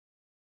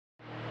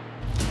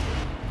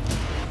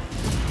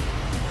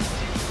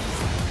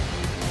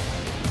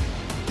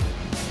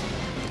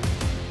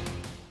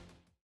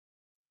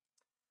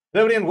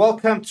Hello and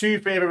welcome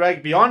to Forever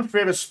Rugby on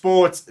Forever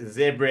Sports.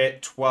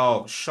 Zebre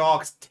 12,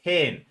 Sharks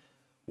 10.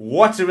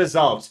 What a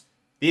result.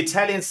 The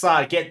Italian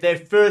side get their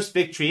first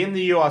victory in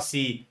the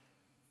URC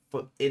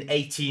in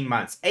 18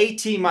 months.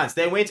 18 months.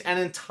 They went an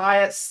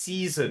entire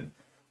season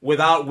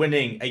without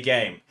winning a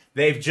game.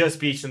 They've just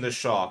beaten the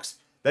Sharks.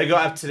 They go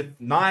up to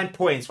 9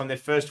 points from their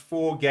first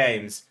 4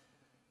 games.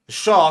 The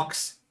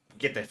Sharks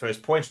get their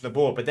first points on the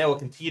board, but they will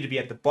continue to be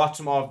at the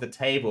bottom of the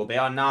table. They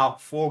are now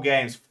 4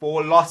 games,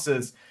 4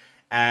 losses,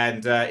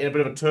 and in a bit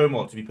of a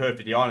turmoil, to be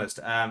perfectly honest.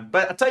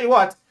 But I'll tell you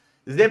what,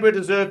 Zebre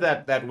deserved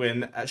that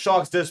win.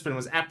 Sharks' discipline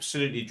was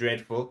absolutely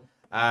dreadful.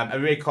 A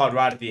red card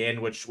right at the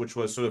end, which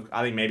was sort of,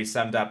 I think, maybe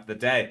summed up the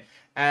day.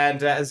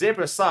 And a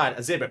Zebre side,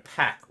 a Zebre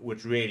pack,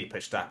 which really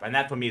pitched up. And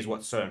that, for me, is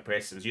what's so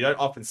impressive. Is you don't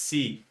often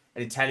see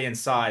an Italian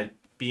side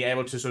being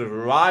able to sort of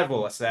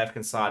rival a South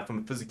African side from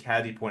a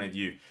physicality point of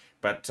view.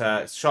 But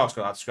Sharks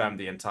got out-scrummed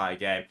the entire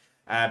game.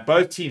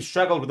 Both teams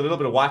struggled with a little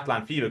bit of white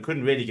line fever,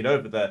 couldn't really get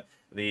over the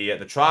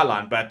try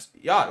line, but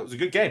yeah, it was a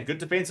good game. Good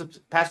defensive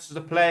passages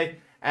to play,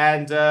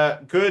 and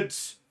good,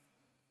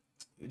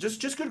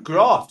 just good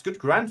grasp, good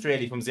grunts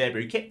really from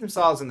Zebre, who kept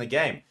themselves in the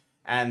game,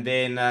 and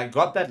then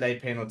got that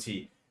late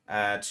penalty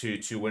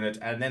to win it,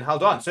 and then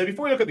held on. So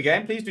before we look at the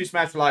game, please do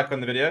smash the like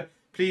on the video.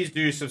 Please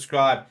do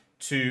subscribe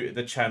to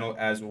the channel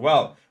as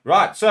well.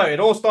 Right, so it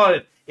all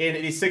started in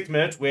the 6th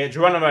minute where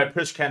Geronimo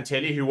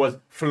Prishkantelli, who was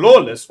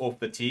flawless off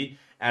the tee,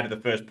 added the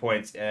first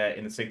points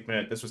in the 6th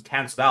minute. This was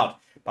cancelled out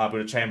by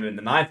Buddha Chamberlain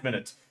in the 9th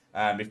minute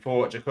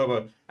before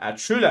Jacobo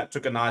Trula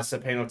took a nice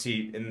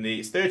penalty in the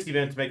 30th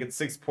minute to make it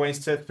 6 points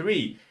to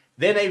 3.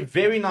 Then a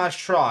very nice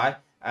try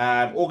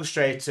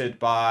orchestrated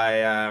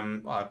by,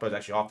 well, I suppose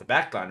actually off the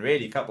back line,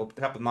 really. A couple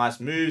of nice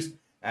moves.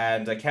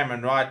 And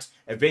Cameron Wright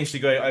eventually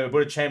going over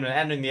Buddha Chamberlain,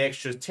 adding the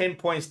extras, 10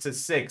 points to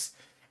 6.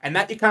 And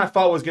that you kind of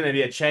felt was going to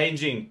be a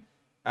changing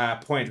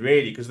point,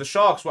 really, because the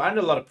Sharks were under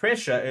a lot of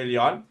pressure early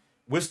on,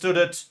 withstood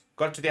it,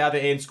 got to the other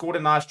end, scored a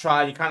nice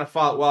try. You kind of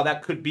felt, well,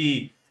 that could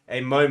be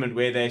a moment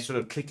where they sort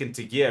of click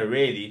into gear,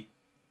 really.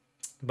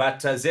 But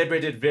Zebre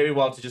did very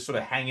well to just sort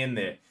of hang in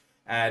there.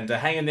 And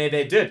hang in there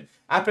they did.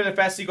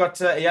 Apelafasi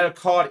got a yellow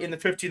card in the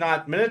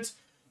 59th minute.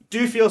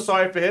 Do feel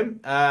sorry for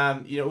him.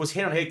 You know, it was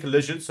head-on-head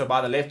collision, so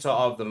by the letter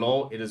of the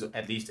law, it is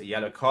at least a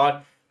yellow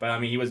card. But, I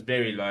mean, he was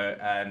very low,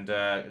 and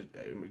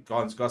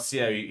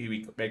Garcia, who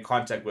we made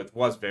contact with,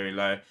 was very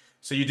low.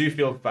 So you do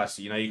feel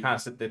fussy. You know, you kind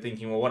of sit there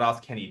thinking, well, what else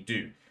can he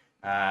do?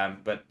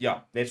 But,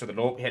 yeah, letter of the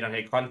law,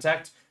 head-on-head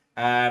contact.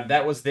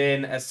 That was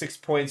then 6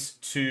 points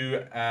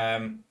to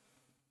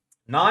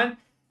 9.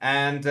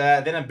 And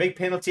then a big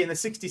penalty in the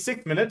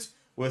 66th minute,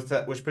 with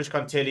which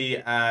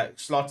Prishkantelli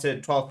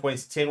slotted 12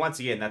 points to 10. Once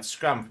again, that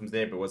scrum from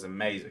Zebre was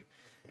amazing.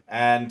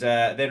 And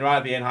then right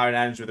at the end, Hiron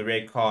Andrews with a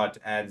red card,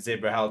 and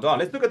Zebre held on.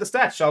 Let's look at the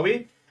stats, shall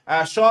we?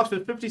 Sharks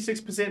with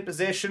 56%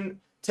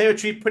 possession,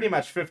 territory pretty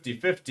much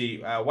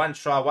 50-50. 1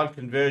 try, 1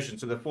 conversion,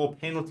 so the 4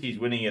 penalties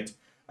winning it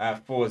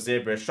for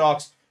Zebre.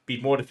 Sharks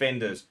beat more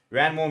defenders,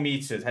 ran more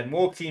meters, had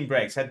more clean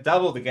breaks, had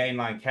double the game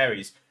line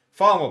carries,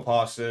 far more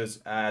passes.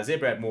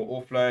 Zebre had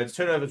more offloads.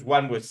 Turnovers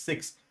won with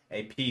 6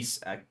 a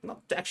piece.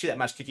 Not actually that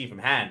much kicking from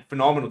hand.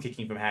 Phenomenal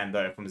kicking from hand,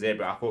 though, from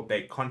Zebre. I thought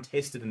they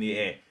contested in the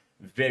air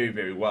very,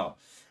 very well.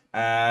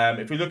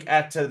 If we look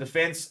at the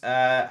defense,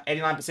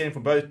 89%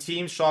 from both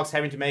teams. Sharks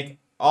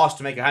asked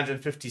to make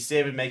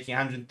 157, making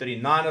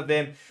 139 of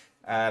them.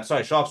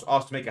 Sharks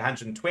asked to make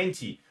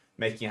 120,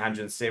 making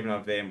 107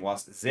 of them,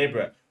 whilst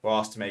Zebre were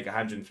asked to make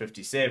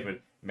 157,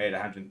 made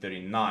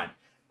 139.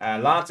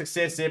 Line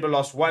success, Zebre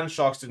lost 1.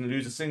 Sharks didn't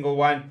lose a single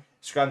one.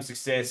 Scrum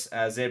success,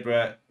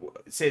 Zebre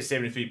says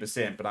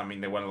 73%, but I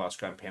mean, they won a lot of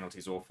scrum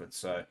penalties off it.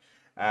 So,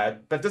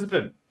 but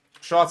discipline.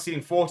 Sharks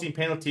seeing 14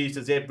 penalties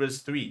to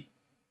Zebra's 3.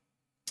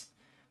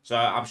 So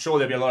I'm sure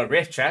there'll be a lot of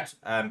ref chat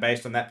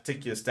based on that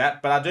particular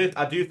stat. But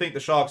I do think the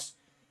Sharks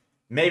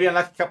maybe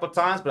unlucky a couple of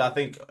times, but I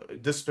think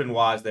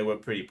discipline-wise they were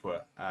pretty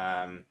poor.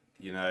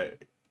 You know,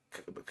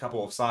 a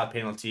couple of side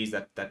penalties.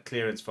 That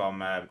clearance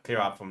from clear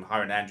out from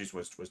Hiron Andrews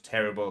was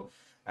terrible,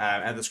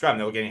 and the scrum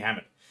they were getting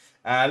hammered.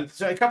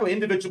 So a couple of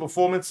individual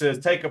performances.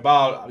 Take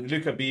about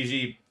Luca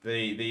Bigi,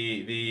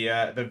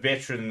 the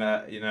veteran,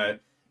 you know,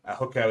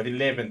 hooker with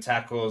 11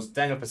 tackles.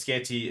 Daniel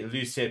Paschetti,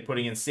 loose head,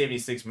 putting in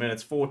 76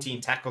 minutes,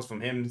 14 tackles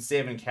from him,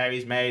 7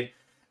 carries made.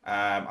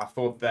 I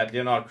thought that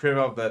Leonard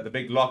Krivov, the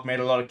big lock, made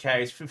a lot of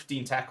carries,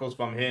 15 tackles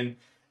from him.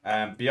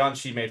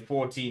 Bianchi made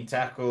 14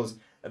 tackles.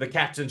 The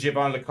captain,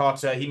 Giovanni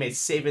Licata, he made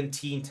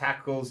 17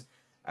 tackles.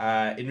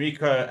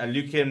 Enrico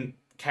Lukin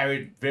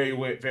carried very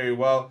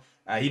well.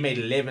 He made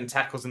 11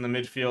 tackles in the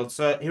midfield.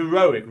 So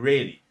heroic,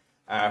 really,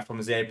 from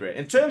Zebre.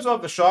 In terms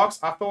of the Sharks,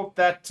 I thought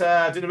that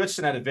Dylan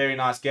Richardson had a very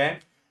nice game.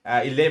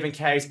 11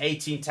 carries,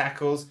 18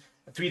 tackles,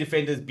 3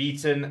 defenders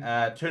beaten,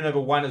 turnover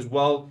 1 as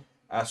well.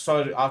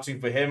 Solid outing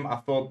for him. I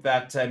thought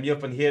that Miel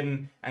van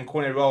Heerden and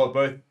Corne Roll were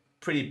both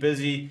pretty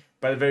busy,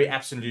 but a very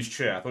absent loose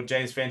trio. I thought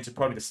James Venter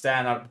probably the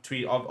standout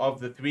between of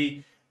the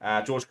 3.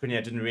 George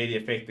Cunha didn't really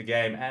affect the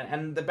game.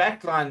 And the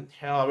back line,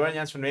 Ron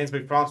Jans van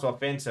Rensburg, Francois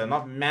Venter,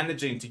 not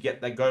managing to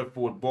get that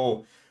go-forward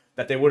ball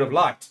that they would have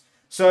liked.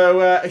 So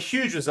a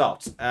huge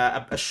result,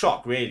 a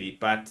shock really,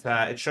 but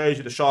it shows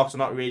you the Sharks are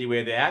not really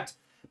where they're at.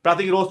 But I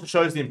think it also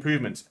shows the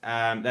improvement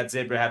that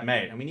Zebre have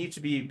made. And we need to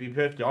be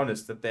perfectly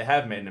honest that they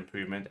have made an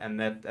improvement and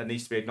that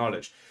needs to be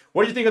acknowledged.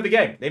 What do you think of the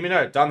game? Let me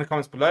know down in the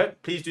comments below.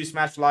 Please do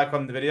smash the like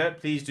on the video.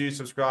 Please do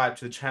subscribe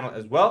to the channel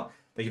as well.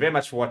 Thank you very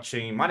much for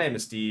watching. My name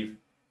is Steve.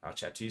 I'll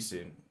chat to you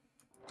soon.